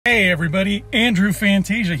Hey everybody, Andrew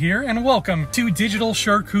Fantasia here, and welcome to Digital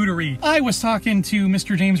Charcuterie. I was talking to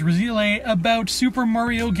Mr. James Razile about Super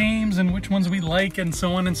Mario games and which ones we like and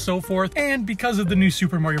so on and so forth, and because of the new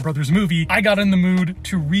Super Mario Brothers movie, I got in the mood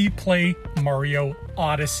to replay Mario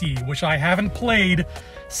Odyssey, which I haven't played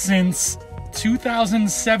since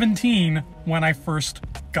 2017 when I first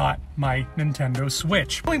got my Nintendo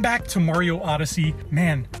Switch. Going back to Mario Odyssey,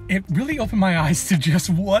 man, it really opened my eyes to just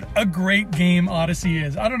what a great game Odyssey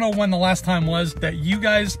is. I don't know when the last time was that you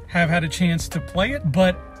guys have had a chance to play it,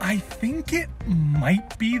 but I think it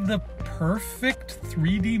might be the perfect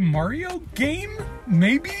 3D Mario game?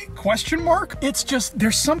 Maybe? Question mark? It's just,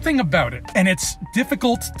 there's something about it, and it's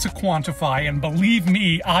difficult to quantify, and believe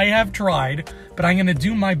me, I have tried, but I'm gonna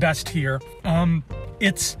do my best here.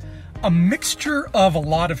 It's a mixture of a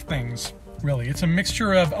lot of things, really. It's a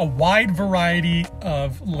mixture of a wide variety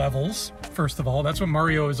of levels. First of all, that's what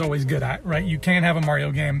Mario is always good at, right? You can't have a Mario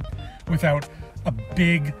game without a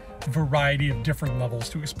big variety of different levels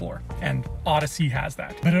to explore, and Odyssey has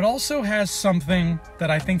that. But it also has something that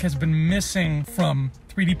I think has been missing from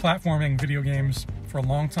 3D platforming video games for a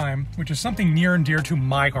long time, which is something near and dear to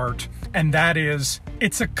my heart, and that is,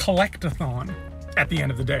 it's a collect-a-thon at the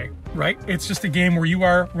end of the day, right? It's just a game where you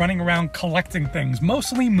are running around collecting things,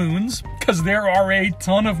 mostly moons, because there are a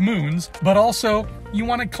ton of moons, but also you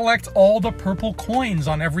want to collect all the purple coins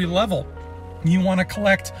on every level. You want to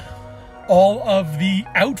collect all of the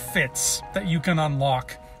outfits that you can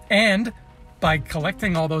unlock, and by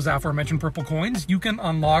collecting all those aforementioned purple coins, you can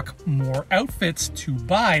unlock more outfits to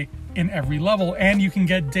buy in every level, and you can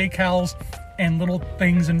get decals and little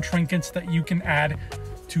things and trinkets that you can add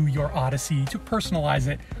to your Odyssey to personalize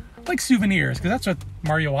it, like souvenirs, because that's what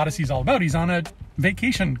Mario Odyssey is all about. He's on a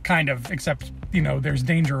vacation, kind of, except, you know, there's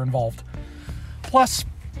danger involved. Plus,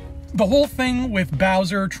 the whole thing with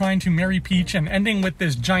Bowser trying to marry Peach and ending with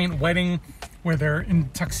this giant wedding where they're in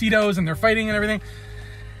tuxedos and they're fighting and everything,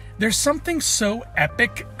 there's something so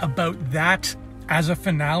epic about that as a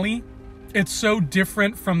finale. It's so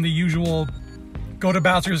different from the usual go to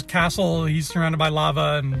Bowser's castle, he's surrounded by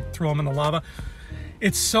lava, and throw him in the lava.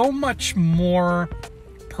 It's so much more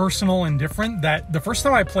personal and different that the first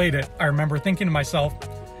time I played it, I remember thinking to myself,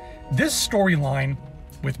 this storyline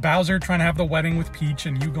with Bowser trying to have the wedding with Peach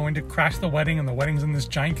and you going to crash the wedding and the wedding's in this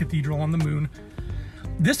giant cathedral on the moon,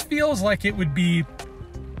 this feels like it would be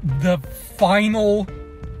the final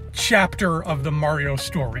chapter of the Mario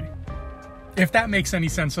story, if that makes any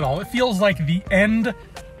sense at all. It feels like the end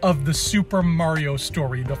of the Super Mario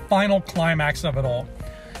story, the final climax of it all.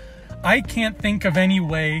 I can't think of any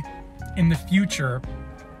way in the future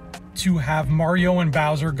to have Mario and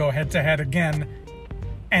Bowser go head-to-head again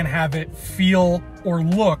and have it feel or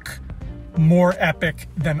look more epic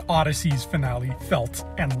than Odyssey's finale felt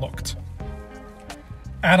and looked.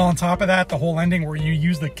 Add on top of that the whole ending where you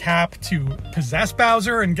use the cap to possess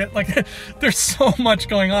Bowser and get, like, there's so much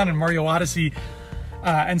going on in Mario Odyssey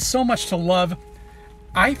and so much to love.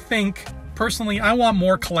 I think, personally, I want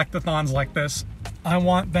more collect-a-thons like this. I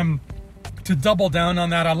want them to double down on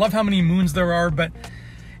that. I love how many moons there are, but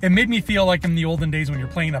it made me feel like in the olden days when you're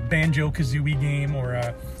playing a Banjo-Kazooie game or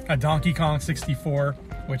a Donkey Kong 64,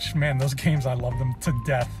 which, man, those games, I love them to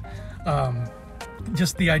death.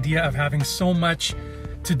 Just the idea of having so much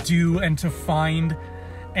to do and to find,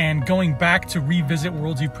 and going back to revisit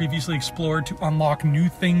worlds you've previously explored to unlock new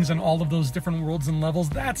things in all of those different worlds and levels,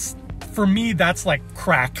 that's, for me, that's like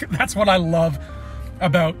crack. That's what I love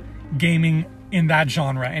about gaming in that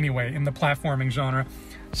genre anyway, in the platforming genre.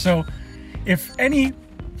 So if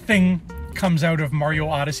anything comes out of Mario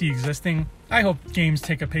Odyssey existing, I hope games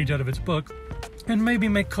take a page out of its book and maybe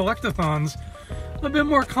make collect-a-thons a bit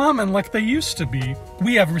more common like they used to be.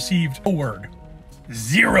 We have received a word,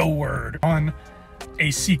 zero word, on a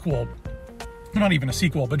sequel. Not even a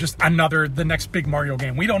sequel, but just the next big Mario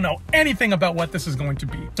game. We don't know anything about what this is going to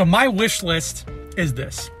be. So my wish list is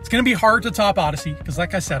this. It's gonna be hard to top Odyssey, because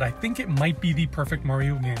like I said, I think it might be the perfect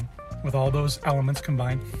Mario game with all those elements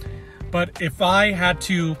combined. But if I had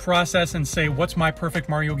to process and say, what's my perfect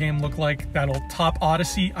Mario game look like that'll top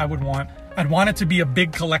Odyssey, I'd want it to be a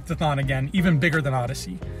big collect-a-thon again, even bigger than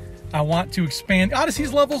Odyssey. I want to expand.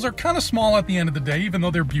 Odyssey's levels are kind of small at the end of the day, even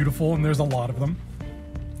though they're beautiful and there's a lot of them.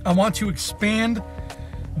 I want to expand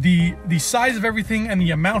the size of everything and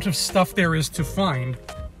the amount of stuff there is to find.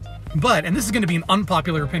 But, and this is going to be an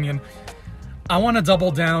unpopular opinion, I want to double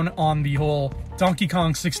down on the whole Donkey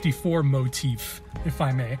Kong 64 motif, if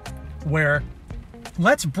I may, where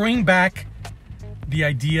let's bring back the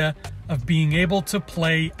idea of being able to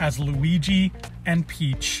play as Luigi and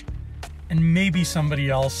Peach and maybe somebody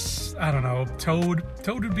else. I don't know, Toad.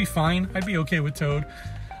 Toad would be fine. I'd be okay with Toad.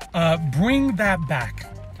 Bring that back.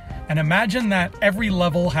 And imagine that every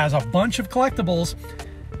level has a bunch of collectibles,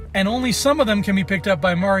 and only some of them can be picked up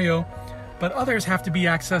by Mario, but others have to be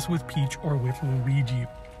accessed with Peach or with Luigi.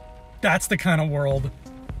 That's the kind of world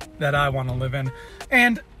that I want to live in.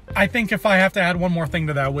 And I think if I have to add one more thing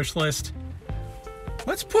to that wish list,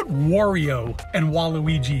 let's put Wario and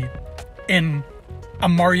Waluigi in a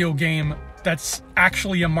Mario game that's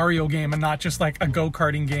actually a Mario game and not just like a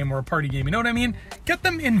go-karting game or a party game. You know what I mean? Get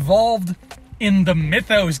them involved in the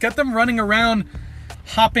mythos. Get them running around,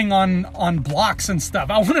 hopping on blocks and stuff.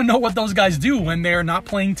 I want to know what those guys do when they're not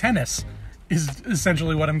playing tennis, is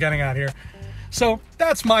essentially what I'm getting at here. So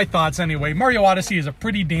that's my thoughts anyway. Mario Odyssey is a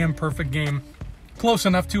pretty damn perfect game. Close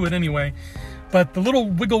enough to it anyway. But the little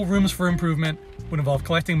wiggle rooms for improvement would involve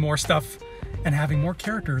collecting more stuff and having more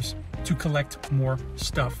characters to collect more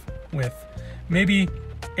stuff with. Maybe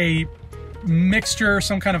a mixture,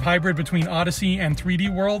 some kind of hybrid between Odyssey and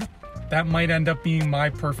 3D World. That might end up being my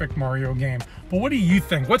perfect Mario game. But what do you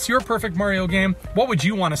think? What's your perfect Mario game? What would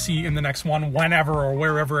you want to see in the next one, whenever or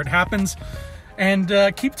wherever it happens?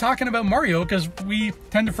 And keep talking about Mario, because we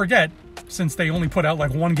tend to forget, since they only put out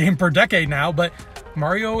like one game per decade now, but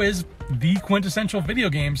Mario is the quintessential video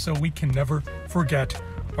game, so we can never forget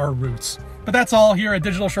our roots. But that's all here at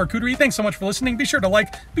Digital Charcuterie. Thanks so much for listening. Be sure to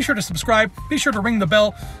like, be sure to subscribe, be sure to ring the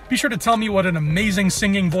bell, be sure to tell me what an amazing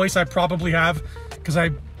singing voice I probably have, because I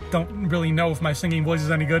don't really know if my singing voice is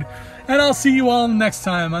any good. And I'll see you all next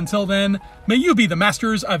time. Until then, may you be the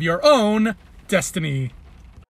masters of your own destiny.